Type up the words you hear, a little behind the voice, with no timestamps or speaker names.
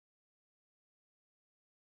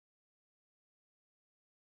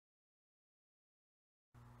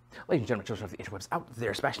Ladies and gentlemen, children of the interwebs out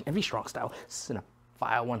there, Sebastian MV Strong Style,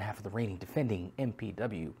 Cinephile, one half of the reigning, defending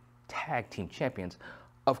MPW Tag Team Champions,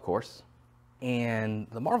 of course. And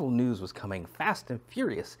the Marvel news was coming fast and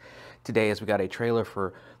furious today as we got a trailer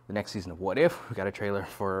for the next season of What If. We got a trailer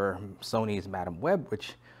for Sony's Madam Web,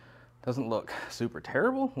 which doesn't look super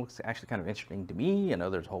terrible. Looks actually kind of interesting to me. I know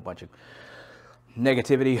there's a whole bunch of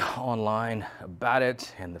negativity online about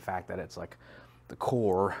it, and the fact that it's like the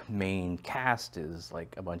core main cast is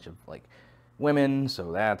like a bunch of like women,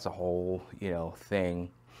 so that's a whole, thing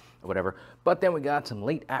or whatever. But then we got some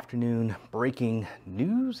late afternoon breaking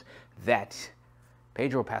news that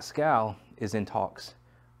Pedro Pascal is in talks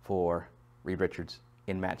for Reed Richards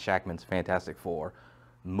in Matt Shakman's Fantastic Four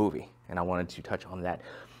movie, and I wanted to touch on that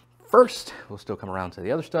first. We'll still come around to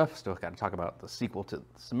the other stuff. Still got to talk about the sequel to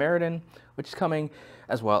Samaritan, which is coming,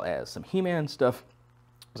 as well as some He-Man stuff.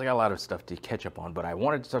 So I got a lot of stuff to catch up on, but I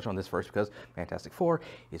wanted to touch on this first because Fantastic Four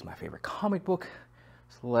is my favorite comic book.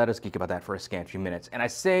 So let us geek about that for a scant few minutes. And I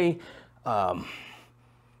say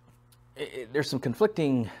there's some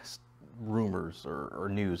conflicting rumors or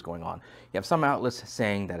news going on. You have some outlets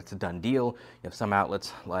saying that it's a done deal. You have some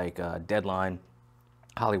outlets like Deadline,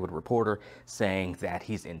 Hollywood Reporter, saying that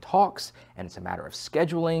he's in talks and it's a matter of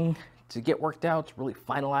scheduling to get worked out, to really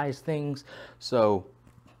finalize things. So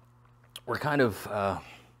we're kind of,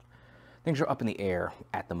 things are up in the air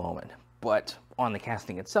at the moment. But on the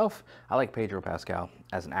casting itself, I like Pedro Pascal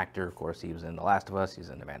as an actor. Of course, he was in The Last of Us, he's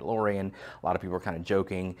in The Mandalorian. A lot of people are kind of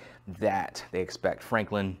joking that they expect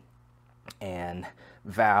Franklin and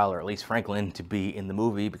Val, or at least Franklin, to be in the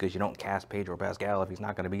movie because you don't cast Pedro Pascal if he's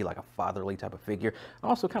not going to be like a fatherly type of figure. And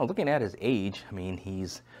also kind of looking at his age, I mean,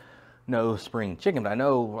 he's no spring chicken, but I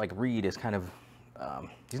know like Reed is kind of,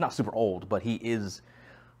 he's not super old, but he is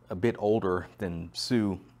a bit older than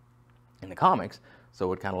Sue in the comics, so it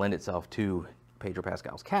would kind of lend itself to Pedro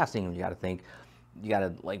Pascal's casting. And you got to think,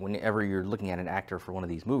 like whenever you're looking at an actor for one of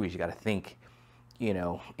these movies, you got to think,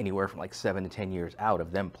 anywhere from like 7 to 10 years out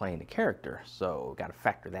of them playing the character. So got to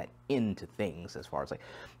factor that into things as far as like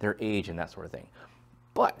their age and that sort of thing.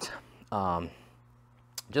 But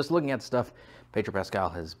just looking at stuff Pedro Pascal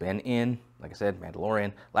has been in, like I said,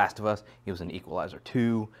 Mandalorian, Last of Us, he was in Equalizer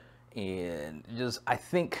 2, and just, I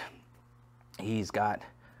think he's got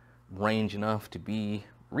range enough to be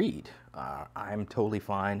Reed. I'm totally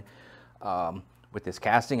fine with this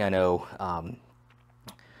casting. I know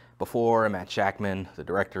before Matt Shakman, the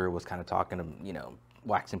director, was kind of talking,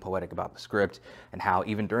 waxing poetic about the script and how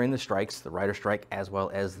even during the strikes, the writer strike as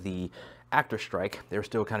well as the actor strike, they're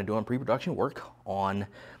still kind of doing pre-production work on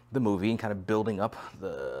the movie and kind of building up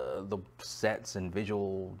the sets and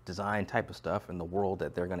visual design type of stuff in the world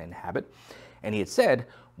that they're going to inhabit. And he had said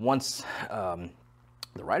once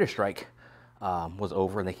the writer strike was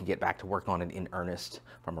over and they can get back to work on it in earnest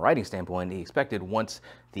from a writing standpoint, he expected once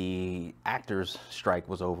the actors strike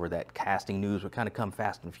was over that casting news would kind of come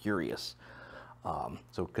fast and furious.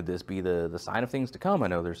 So could this be the sign of things to come? I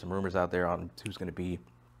know there's some rumors out there on who's going to be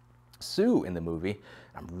Sue in the movie.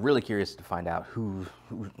 I'm really curious to find out who's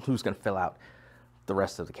going to fill out the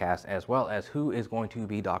rest of the cast, as well as who is going to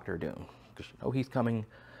be Doctor Doom, because he's coming.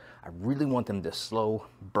 I really want them to slow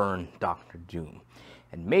burn Doctor Doom.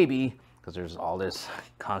 And maybe, because there's all this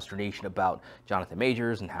consternation about Jonathan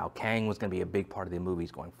Majors and how Kang was going to be a big part of the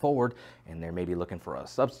movies going forward, and they're maybe looking for a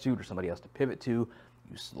substitute or somebody else to pivot to,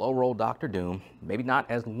 you slow roll Doctor Doom. Maybe not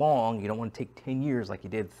as long, you don't want to take 10 years like you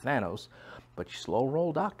did Thanos, but you slow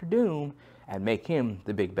roll Doctor Doom and make him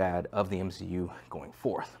the big bad of the MCU going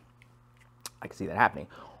forth. I can see that happening.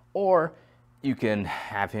 Or you can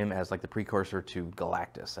have him as like the precursor to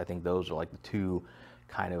Galactus. I think those are like the two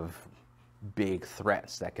kind of big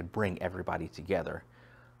threats that could bring everybody together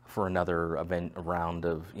for another round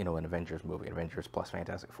of, an Avengers movie, Avengers plus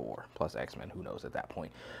Fantastic Four plus X-Men, who knows at that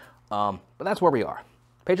point. But that's where we are.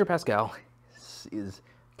 Pedro Pascal is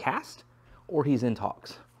cast or he's in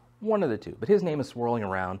talks. One of the two, but his name is swirling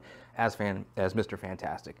around as Mr.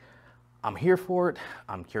 Fantastic. I'm here for it.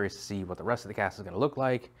 I'm curious to see what the rest of the cast is going to look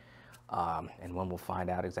like, and when we'll find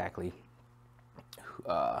out exactly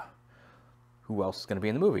who else is going to be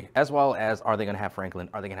in the movie, as well as are they going to have Franklin,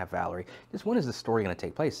 are they going to have Valerie? Just when is the story going to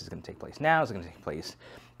take place? Is it going to take place now? Is it going to take place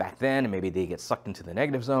back then? And maybe they get sucked into the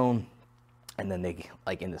negative zone, and then they,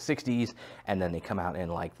 like in the 60s, and then they come out in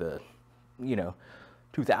like the,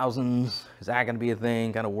 2000s. Is that going to be a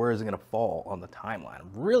thing? Kind of where is it going to fall on the timeline?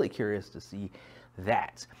 I'm really curious to see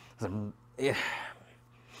that.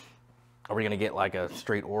 Are we going to get like a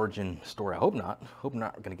straight origin story? I hope not. Hope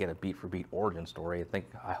not going to get a beat for beat origin story.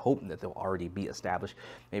 I hope that they'll already be established.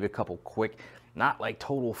 Maybe a couple quick, not like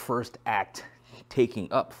total first act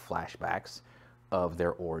taking up flashbacks, of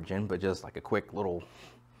their origin, but just like a quick little,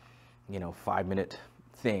 you know, 5-minute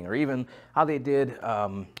thing, or even how they did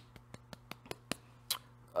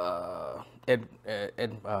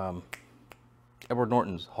Edward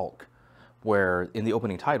Norton's Hulk, where in the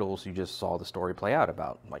opening titles you just saw the story play out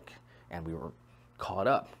about, like, and we were caught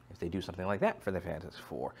up. If they do something like that for the Fantastic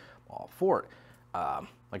Four, I'm all for it.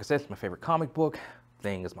 Like I said, it's my favorite comic book.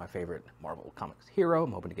 Thing is my favorite Marvel Comics hero.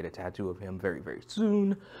 I'm hoping to get a tattoo of him very, very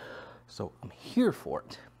soon. So I'm here for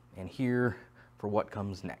it, and here for what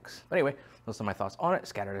comes next. But anyway, those are my thoughts on it,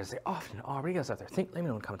 scattered as they often are. What do you guys out there think? Let me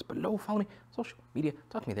know in the comments below. Follow me, social media,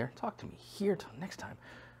 talk to me there, talk to me here. Till next time,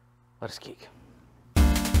 let us geek.